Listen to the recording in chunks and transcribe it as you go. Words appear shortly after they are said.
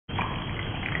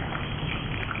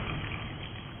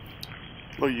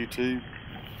Hello YouTube,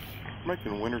 I'm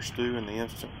making winter stew in the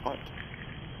Instant Pot.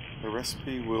 The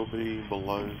recipe will be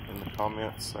below in the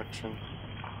comments section.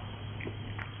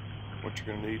 What you're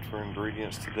going to need for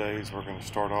ingredients today is we're going to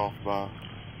start off by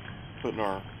putting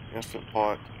our Instant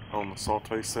Pot on the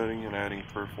Saute setting and adding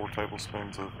 3 or 4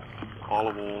 tablespoons of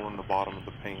olive oil in the bottom of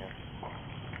the pan.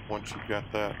 Once you've got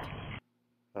that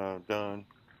done,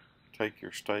 take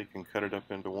your steak and cut it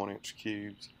up into 1-inch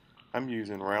cubes. I'm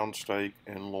using round steak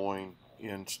and loin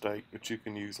in steak, but you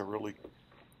can use a really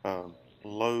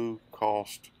low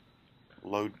cost,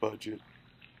 low budget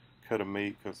cut of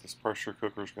meat because this pressure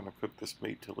cooker is going to cook this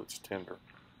meat till it's tender.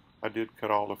 I did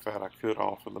cut all the fat I could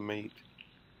off of the meat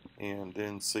and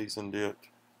then seasoned it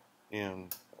in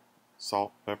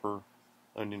salt, pepper,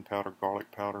 onion powder,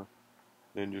 garlic powder,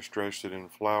 then just dredged it in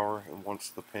flour, and once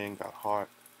the pan got hot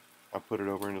I put it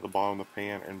over into the bottom of the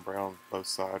pan and browned both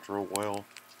sides real well.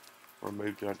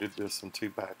 Removed it. I did this in 2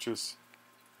 batches.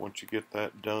 Once you get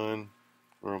that done,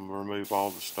 remove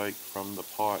all the steak from the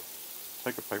pot.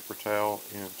 Take a paper towel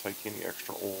and take any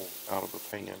extra oil out of the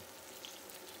pan.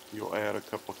 You'll add a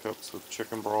couple of cups of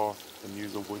chicken broth and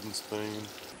use a wooden spoon,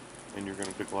 and you're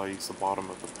going to deglaze the bottom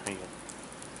of the pan.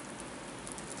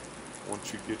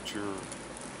 Once you get your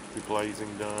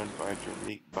deglazing done, add your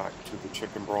meat back to the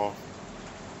chicken broth.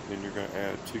 Then you're going to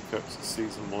add 2 cups of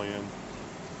seasoned blend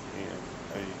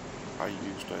and I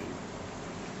used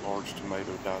a large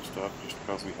tomato diced up just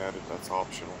because we had it. That's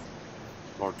optional.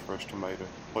 Large fresh tomato.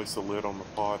 Place the lid on the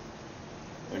pot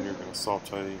and you're going to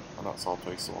sorry, you're going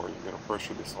to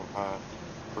pressure this on high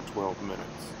for 12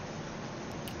 minutes.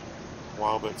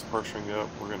 While that's pressuring up,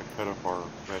 we're going to cut up our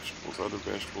vegetables. Other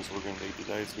vegetables we're going to need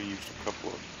today is we used a couple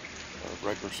of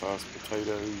regular sized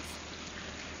potatoes,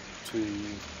 2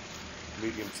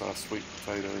 medium-sized sweet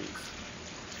potatoes,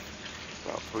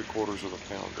 about 3/4 of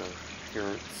a pound of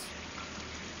carrots,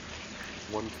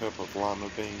 1 cup of Lima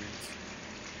beans,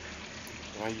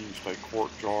 and I used a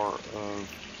quart jar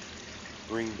of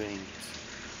green beans,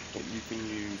 but you can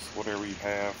use whatever you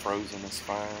have, frozen is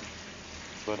fine,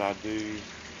 but I do,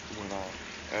 when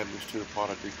I add this to the pot,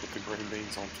 I do put the green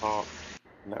beans on top,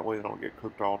 and that way they don't get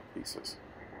cooked all to pieces.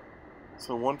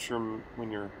 So when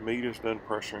your meat is done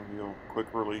pressuring, you'll quick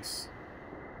release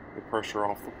the pressure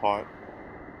off the pot,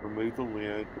 remove the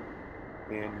lid,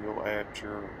 and you'll add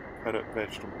your cut up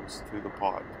vegetables to the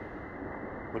pot,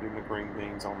 putting the green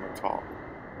beans on the top.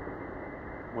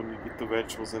 When you get the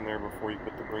vegetables in there before you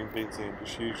put the green beans in,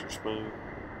 just use your spoon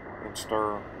and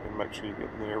stir and make sure you get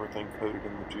everything coated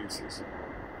in the juices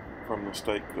from the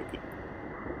steak cooking.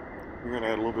 You're going to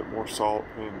add a little bit more salt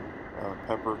and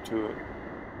pepper to it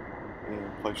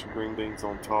and place your green beans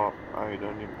on top. I add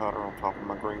onion powder on top of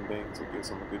my green beans. It gives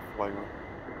them a good flavor.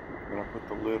 Then I put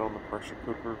the lid on the pressure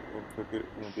cooker and cook it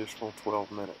an additional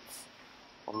 12 minutes.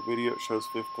 On the video it shows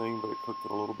 15, but it cooked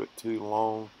it a little bit too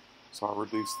long, so I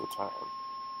reduced the time.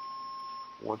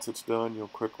 Once it's done, you'll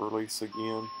quick release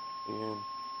again, and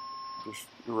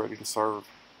you're ready to serve.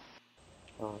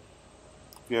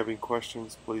 If you have any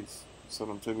questions, please send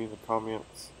them to me in the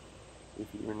comments. If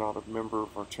you're not a member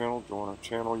of our channel, join our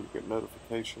channel. You get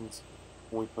notifications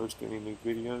when we post any new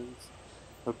videos.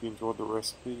 Hope you enjoyed the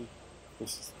recipe.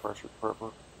 This is the Pressure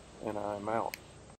Prepper, and I'm out.